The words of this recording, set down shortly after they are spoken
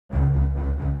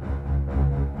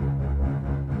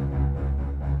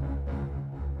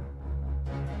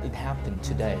it happened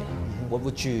today, what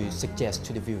would you suggest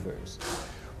to the viewers?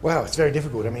 Well, it's very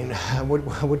difficult. I mean,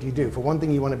 what do you do? For one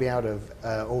thing, you want to be out of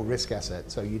all risk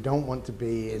assets, so you don't want to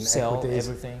be in Sell equities.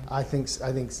 everything. I think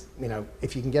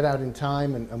if you can get out in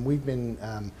time, and we've been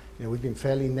we've been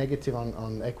fairly negative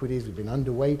on equities. We've been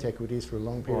underweight equities for a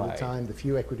long period of time. The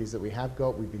few equities that we have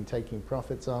got, we've been taking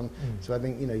profits on. So I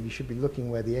think you should be looking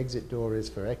where the exit door is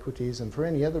for equities and for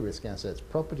any other risk assets.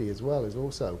 Property as well is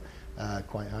also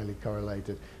quite highly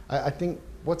correlated. I think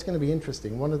what's going to be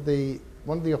interesting, one of the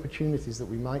opportunities that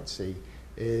we might see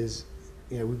is,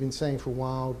 we've been saying for a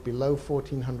while, below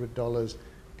 $1,400,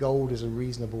 gold is a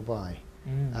reasonable buy.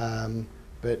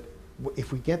 But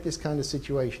if we get this kind of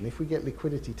situation, if we get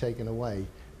liquidity taken away,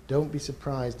 don't be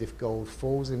surprised if gold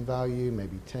falls in value,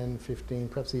 maybe 10, 15,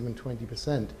 perhaps even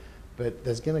 20%. But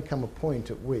there's going to come a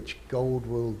point at which gold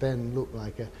will then look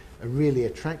like a really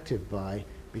attractive buy,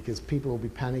 because people will be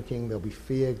panicking, there'll be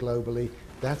fear globally.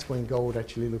 That's when gold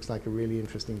actually looks like a really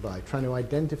interesting buy. Trying to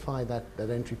identify that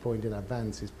entry point in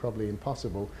advance is probably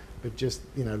impossible, but just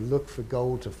look for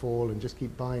gold to fall and just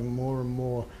keep buying more and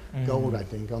more gold, I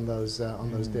think, on those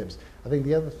dips. I think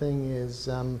the other thing is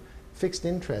fixed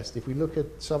interest. If we look at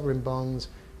sovereign bonds,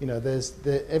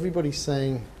 everybody's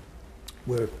saying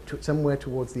we're somewhere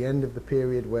towards the end of the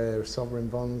period where sovereign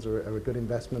bonds are a good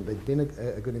investment. They've been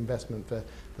a good investment for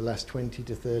the last 20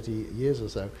 to 30 years or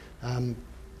so.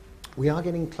 We are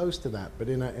getting close to that, but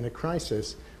in a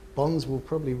crisis, bonds will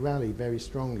probably rally very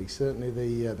strongly. Certainly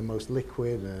the most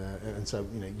liquid, and so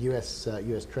U.S.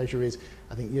 Treasuries.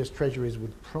 I think U.S. Treasuries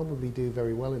would probably do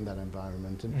very well in that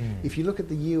environment. And if you look at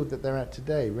the yield that they're at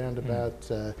today, round about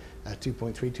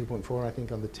 2.3, 2.4, I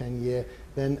think on the 10-year,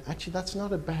 then actually that's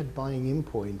not a bad buying in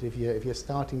point if you're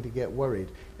starting to get worried.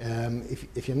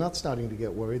 If you're not starting to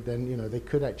get worried, then they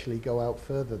could actually go out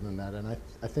further than that. And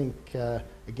I think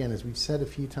again, as we've said a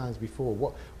few times before,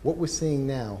 what we're seeing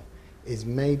now is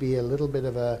maybe a little bit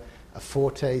of a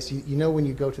foretaste. When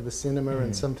you go to the cinema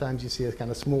and sometimes you see a kind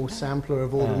of small sampler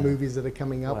of all the movies that are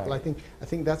coming up. Well, I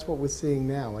think that's what we're seeing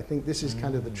now. I think this is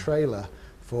kind of the trailer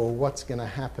for what's going to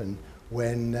happen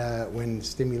when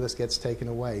stimulus gets taken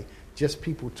away. Just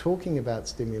people talking about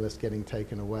stimulus getting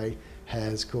taken away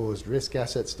has caused risk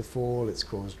assets to fall. It's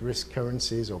caused risk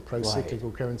currencies or pro-cyclical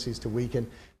currencies to weaken.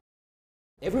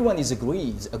 Everyone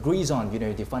agrees on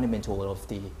the fundamental of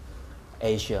the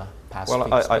Asia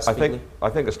Pacific. Well, I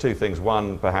think there's two things.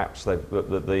 One, perhaps they've got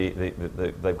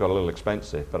a little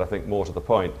expensive, but I think more to the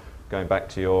point, going back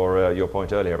to your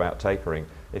point earlier about tapering,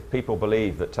 if people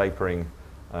believe that tapering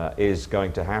is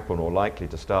going to happen or likely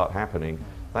to start happening,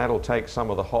 that'll take some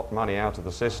of the hot money out of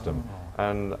the system.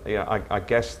 And I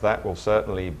guess that will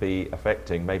certainly be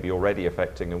affecting, maybe already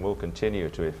affecting, and will continue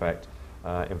to affect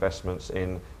investments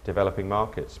in developing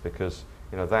markets, because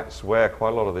that's where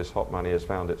quite a lot of this hot money has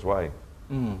found its way.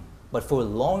 But for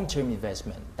long-term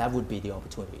investment, that would be the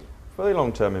opportunity. For the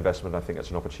long-term investment, I think it's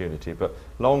an opportunity, but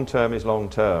long-term is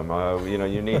long-term.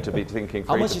 You need to be thinking.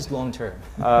 How much is long-term?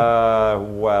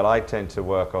 Well, I tend to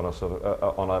work on a sort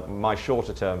of my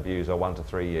shorter-term views are 1 to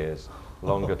 3 years.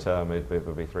 Longer term, it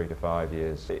would be 3 to 5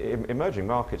 years. Emerging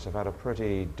markets have had a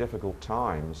pretty difficult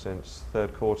time since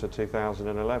third quarter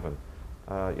 2011.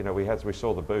 We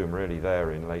saw the boom really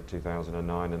there in late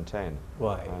 2009 and 10.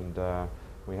 Right. And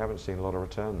we haven't seen a lot of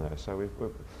return there. So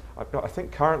I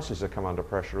think currencies have come under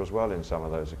pressure as well in some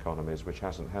of those economies, which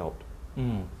hasn't helped.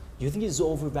 Do you think it's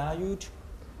overvalued?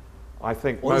 I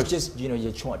think or it's just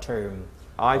your short term.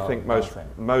 I think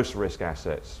most risk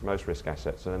assets,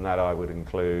 and in that I would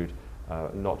include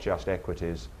not just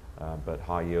equities, but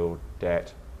high yield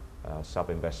debt,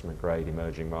 sub-investment grade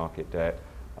emerging market debt,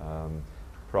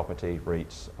 property,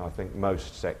 REITs. I think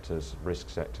most sectors, risk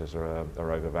sectors, are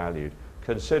overvalued,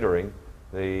 considering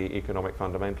the economic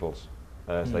fundamentals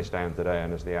as they stand today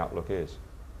and as the outlook is.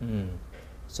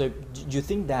 So do you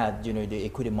think that the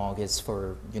equity markets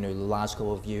for the last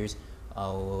couple of years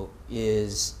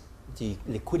is the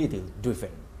liquidity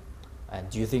driven? And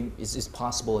do you think it's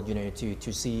possible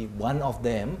to see one of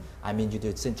them, I mean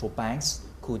the central banks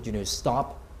could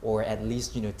stop or at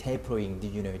least tapering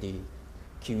the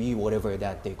QE, whatever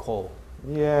that they call?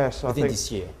 Yes, within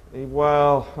this year.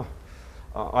 Well,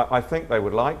 I think they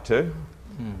would like to.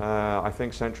 I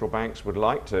think central banks would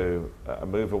like to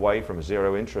move away from a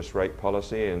zero interest rate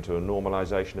policy into a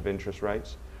normalization of interest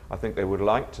rates. I think they would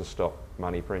like to stop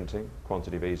money printing,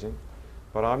 quantitative easing,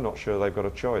 but I'm not sure they've got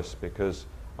a choice, because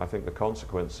I think the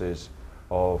consequences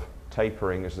of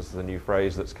tapering, this is the new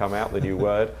phrase that's come out, the new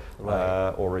word,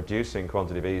 or reducing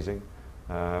quantitative easing,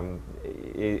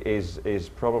 is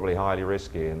probably highly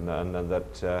risky, and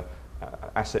that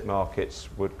asset markets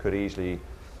could easily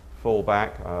fall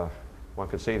back. one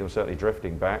could see them certainly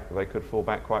drifting back. They could fall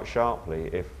back quite sharply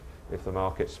if the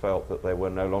markets felt that they were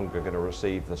no longer going to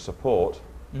receive the support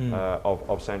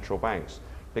of central banks,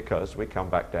 because we come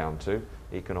back down to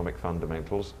economic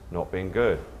fundamentals not being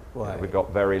good. Right. We've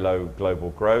got very low global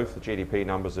growth. The GDP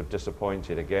numbers have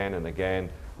disappointed again and again,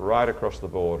 right across the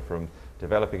board, from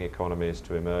developing economies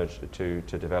to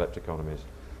developed economies.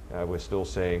 We're still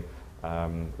seeing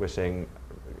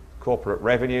corporate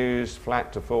revenues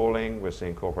flat to falling. We're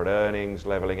seeing corporate earnings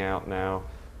leveling out now.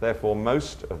 Therefore,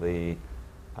 most of the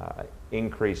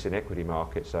increase in equity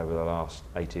markets over the last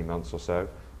 18 months or so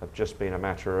have just been a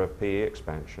matter of PE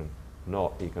expansion,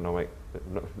 not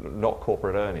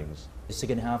corporate earnings. The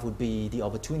second half would be the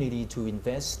opportunity to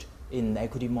invest in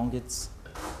equity markets.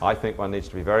 I think one needs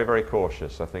to be very, very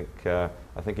cautious. I think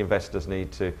investors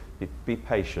need to be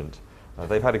patient.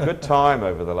 They've had a good time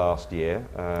over the last year,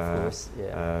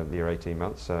 the year 18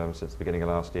 months, since the beginning of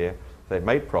last year. They've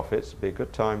made profits. It'd be a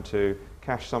good time to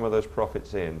cash some of those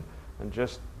profits in, and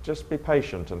just be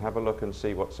patient and have a look and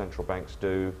see what central banks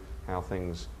do, how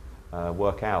things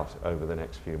work out over the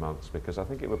next few months, because I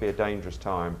think it would be a dangerous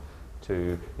time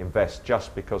to invest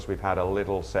just because we've had a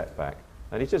little setback.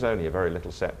 And it is only a very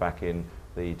little setback in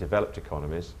the developed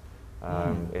economies,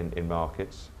 in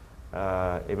markets.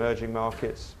 Emerging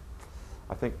markets,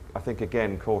 I think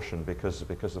again, caution because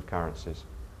of currencies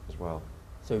as well.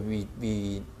 So we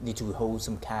need to hold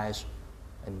some cash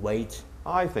and wait.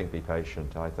 I think be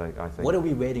patient. I think. What are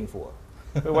we waiting for?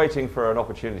 We're waiting for an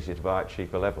opportunity to buy at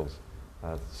cheaper levels.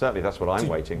 Certainly, that's what I'm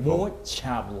waiting for. More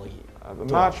sharply.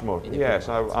 Much more. Yes,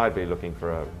 I'd be looking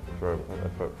for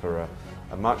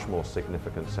a much more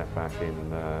significant setback in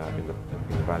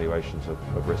the valuations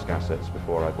of risk assets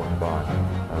before I'd want to buy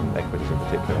equities in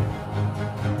particular.